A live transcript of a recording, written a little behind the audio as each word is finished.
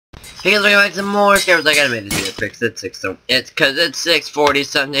Because we're going to more scares. I gotta make the video fix it 6 so it's cause it's 6:40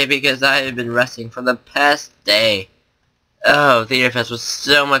 Sunday because I have been resting for the past day. Oh, Theater Fest was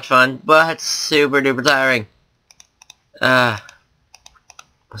so much fun, but super duper tiring.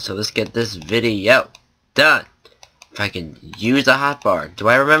 So let's get this video done. If I can use a hotbar. Do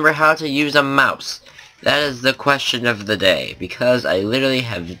I remember how to use a mouse? That is the question of the day, because I literally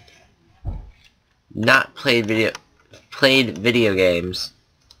have not played video games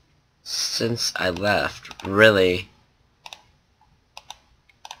since I left, really.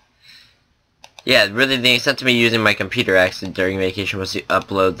 Yeah, really the extent to me using my computer actually during vacation was to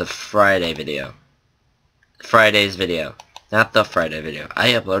upload the Friday's video. Not the Friday video. I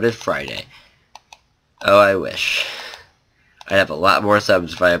uploaded Friday. Oh, I wish. I'd have a lot more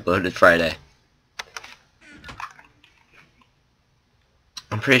subs if I uploaded Friday.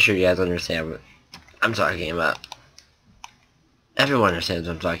 I'm pretty sure you guys understand what I'm talking about. Everyone understands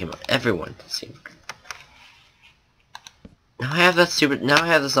what I'm talking about. Everyone. Now I have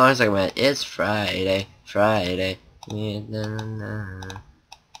the song talking about it's Friday. Friday.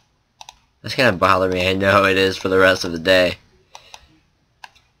 That's gonna bother me. I know it is for the rest of the day.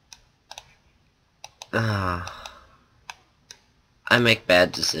 I make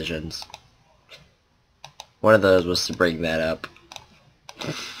bad decisions. One of those was to bring that up.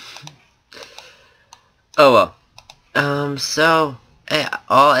 Oh well. So, hey,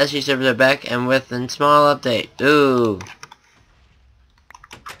 all SG servers are back and with a small update. Ooh.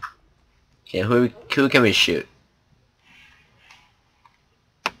 Okay, who can we shoot?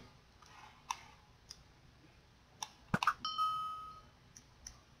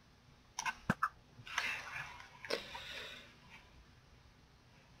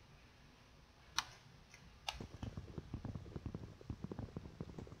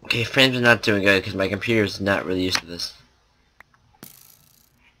 Okay, frames are not doing good because my computer is not really used to this.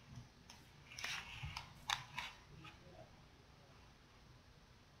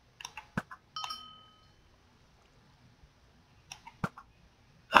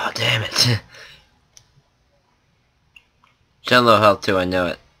 Oh, damn it. John low health too, I know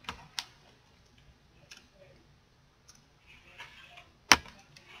it.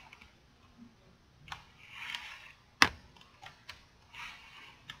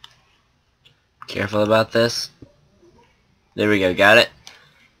 Careful about this. There we go, got it.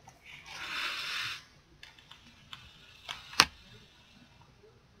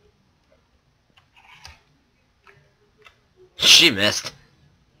 She missed.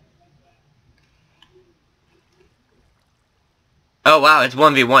 Oh wow, it's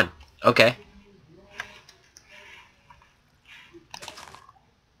 1v1. Okay.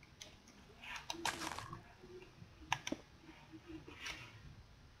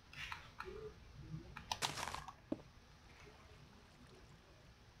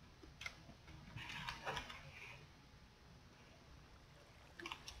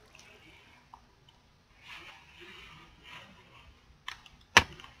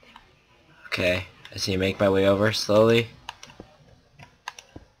 Okay, I see you make my way over slowly.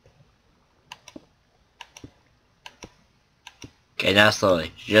 Okay, now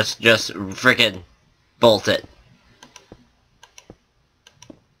slowly. Just frickin' bolt it.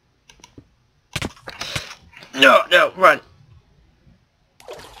 No, run.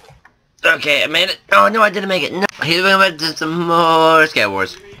 Okay, I made it. Oh no, I didn't make it. No, he's going to some more Sky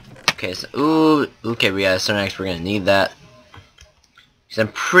Wars. Okay, so okay, we got a Stone Axe. We're gonna need that. Because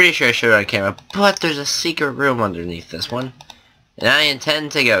I'm pretty sure I showed it on camera, but there's a secret room underneath this one, and I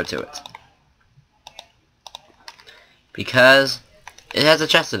intend to go to it. Because it has a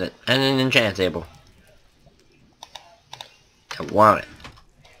chest in it, and an enchant table. I want it.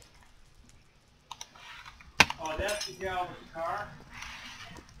 Oh, that's the gal with the car?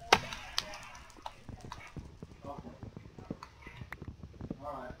 Okay.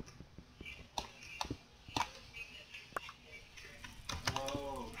 Alright.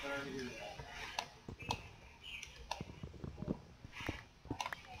 Oh, sorry to hear that.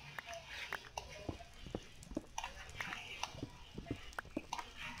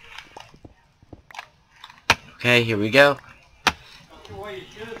 Okay, here we go.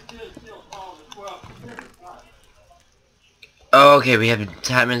 Okay, we have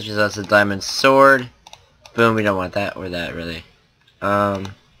diamonds, which is a diamond sword. Boom, we don't want that or that, really. We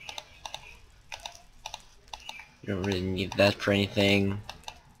don't really need that for anything.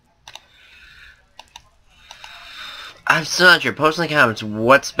 I'm still not sure. Post in the comments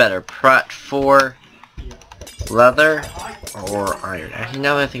what's better, Prot 4 leather or iron. Actually,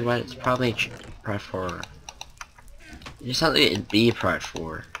 now that I think about it, it's probably Prot 4. It's not like it'd be Prot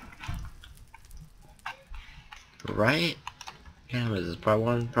 4. Right? Yeah, what is this? Part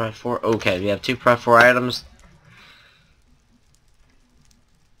 1, Part 4? Okay, we have 2 Part 4 items.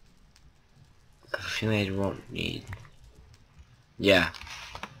 I feel like I won't need... Yeah.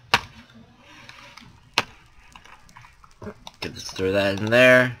 Let's throw that in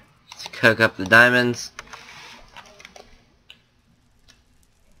there. Let's cook up the diamonds.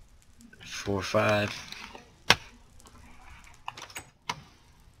 4, 5.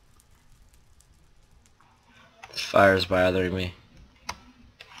 This fire is bothering me.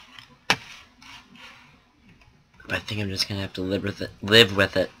 But I think I'm just gonna have to live with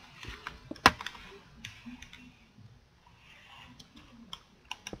it.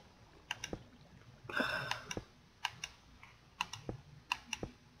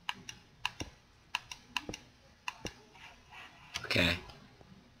 Okay.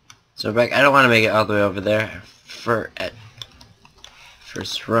 So back. I don't want to make it all the way over there. At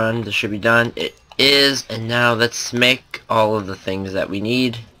first run, this should be done. It is, and now let's make all of the things that we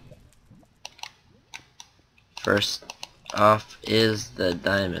need. First off is the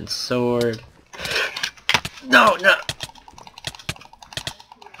diamond sword. No, no.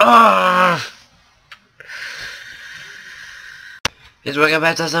 Ah! Guess we're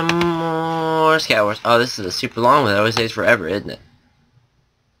back to some more Scout Wars. Oh, this is a super long one. It always takes forever, isn't it?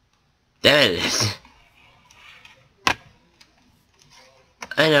 There it is.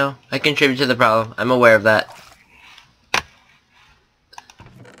 I know. I contribute to the problem. I'm aware of that.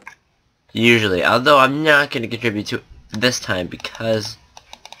 Usually. Although I'm not going to contribute to it this time because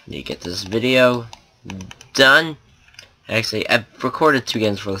I need to get this video done. Actually, I've recorded 2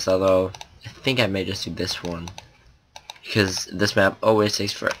 games for this, although I think I may just do this one. Because this map always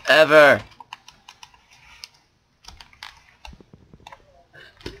takes forever.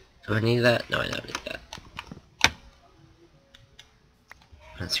 Do I need that? No, I don't need that.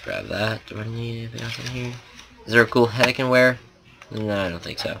 Let's grab that. Do I need anything else in here? Is there a cool head I can wear? No, I don't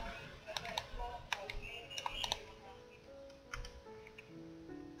think so.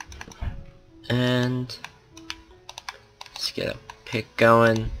 And let's get a pick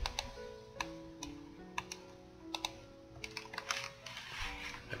going.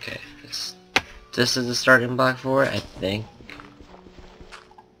 Okay, this is the starting block for it, I think.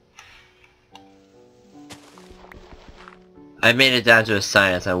 I made it down to a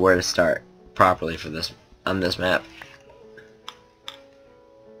science on where to start properly for this on this map.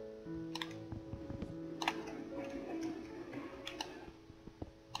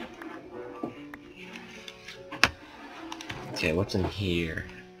 Okay, what's in here?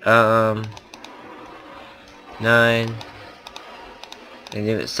 9.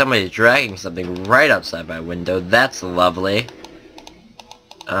 And somebody's dragging something right outside my window. That's lovely.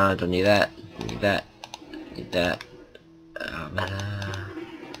 Don't need that. Need that. Need that.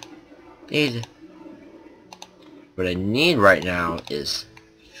 What I need right now is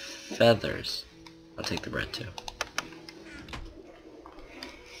feathers. I'll take the bread too.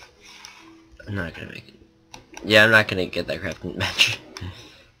 I'm not gonna make it. Yeah, I'm not gonna get that crafting bench.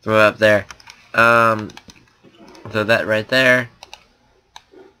 Throw it up there. Throw that right there.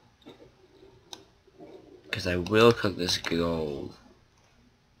 Because I will cook this gold.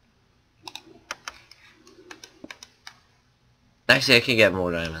 Actually, I can get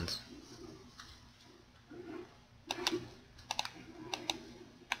more diamonds.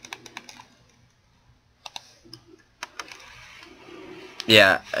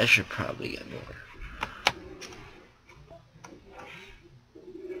 Yeah, I should probably get more.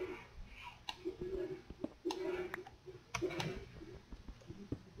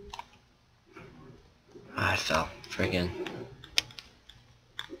 I fell. Friggin'.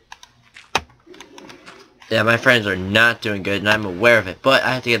 Yeah, my friends are not doing good, and I'm aware of it, but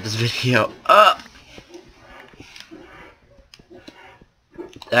I have to get this video up!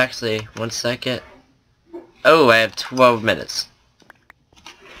 Actually, 1 second. Oh, I have 12 minutes.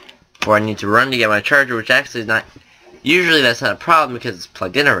 Before I need to run to get my charger, which actually is not... Usually that's not a problem because it's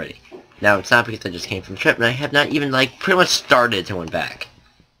plugged in already. Now it's not because I just came from the trip, and I have not even, like, pretty much started to went back.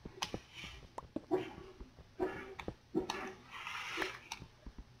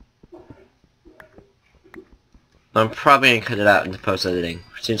 I'm probably going to cut it out into post-editing.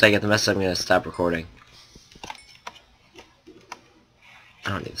 As soon as I get the message, I'm going to stop recording. I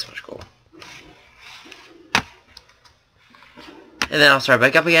don't need this much coal. And then I'll start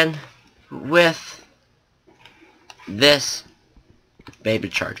back up again with this baby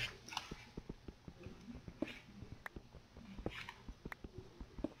charge.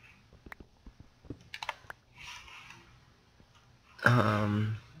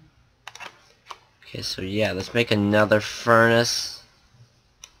 Okay, so yeah, let's make another furnace.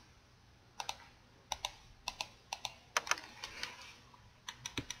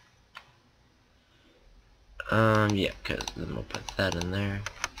 Yeah, because then we'll put that in there.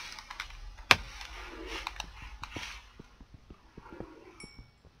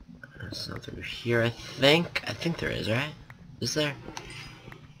 There's something through here, I think. I think there is, right? Is there?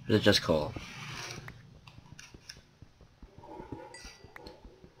 Or is it just coal?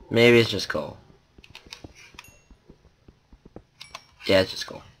 Maybe it's just coal. Yeah, it's just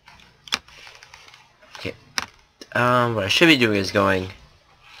coal. Okay. What I should be doing is going...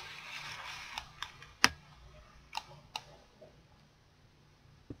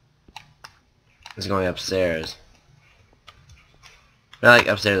 upstairs. Not like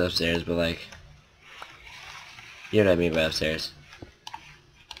upstairs, but like... You know what I mean by upstairs.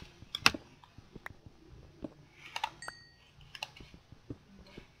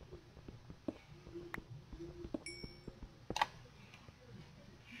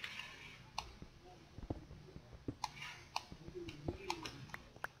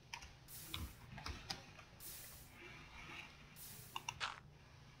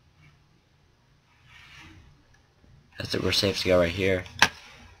 That's it, we're safe to go right here.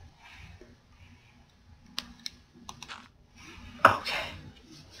 Okay.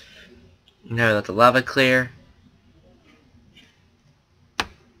 Now let the lava clear.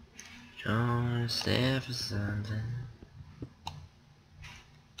 Just stay for something.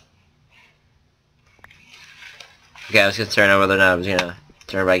 Okay, I was concerned on whether or not I was gonna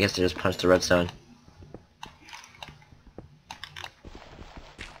turn, but I guess they just punched the redstone.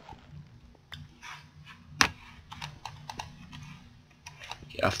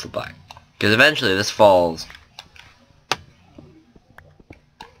 Get off the block. Because eventually this falls.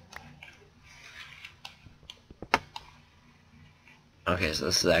 Okay, so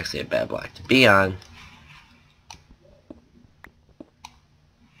this is actually a bad block to be on.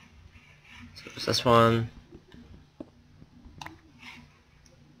 So it's this one.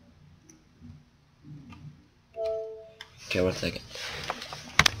 Okay, 1 second.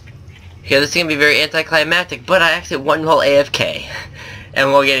 Okay, this is going to be very anticlimactic, but I actually won while AFK.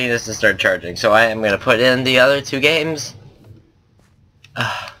 And while getting this to start charging. So I am going to put in the other 2 games.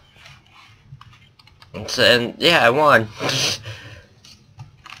 And yeah, I won.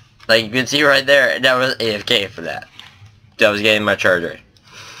 Like you can see right there, that was AFK for that. That was getting my charger.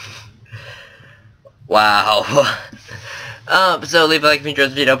 Wow. So leave a like if you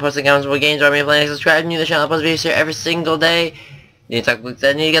enjoyed the video, post the comments what games are me playing, subscribe to the channel, post videos here every single day. You need to talk about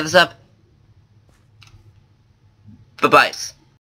that, need to get this up. Bybyce.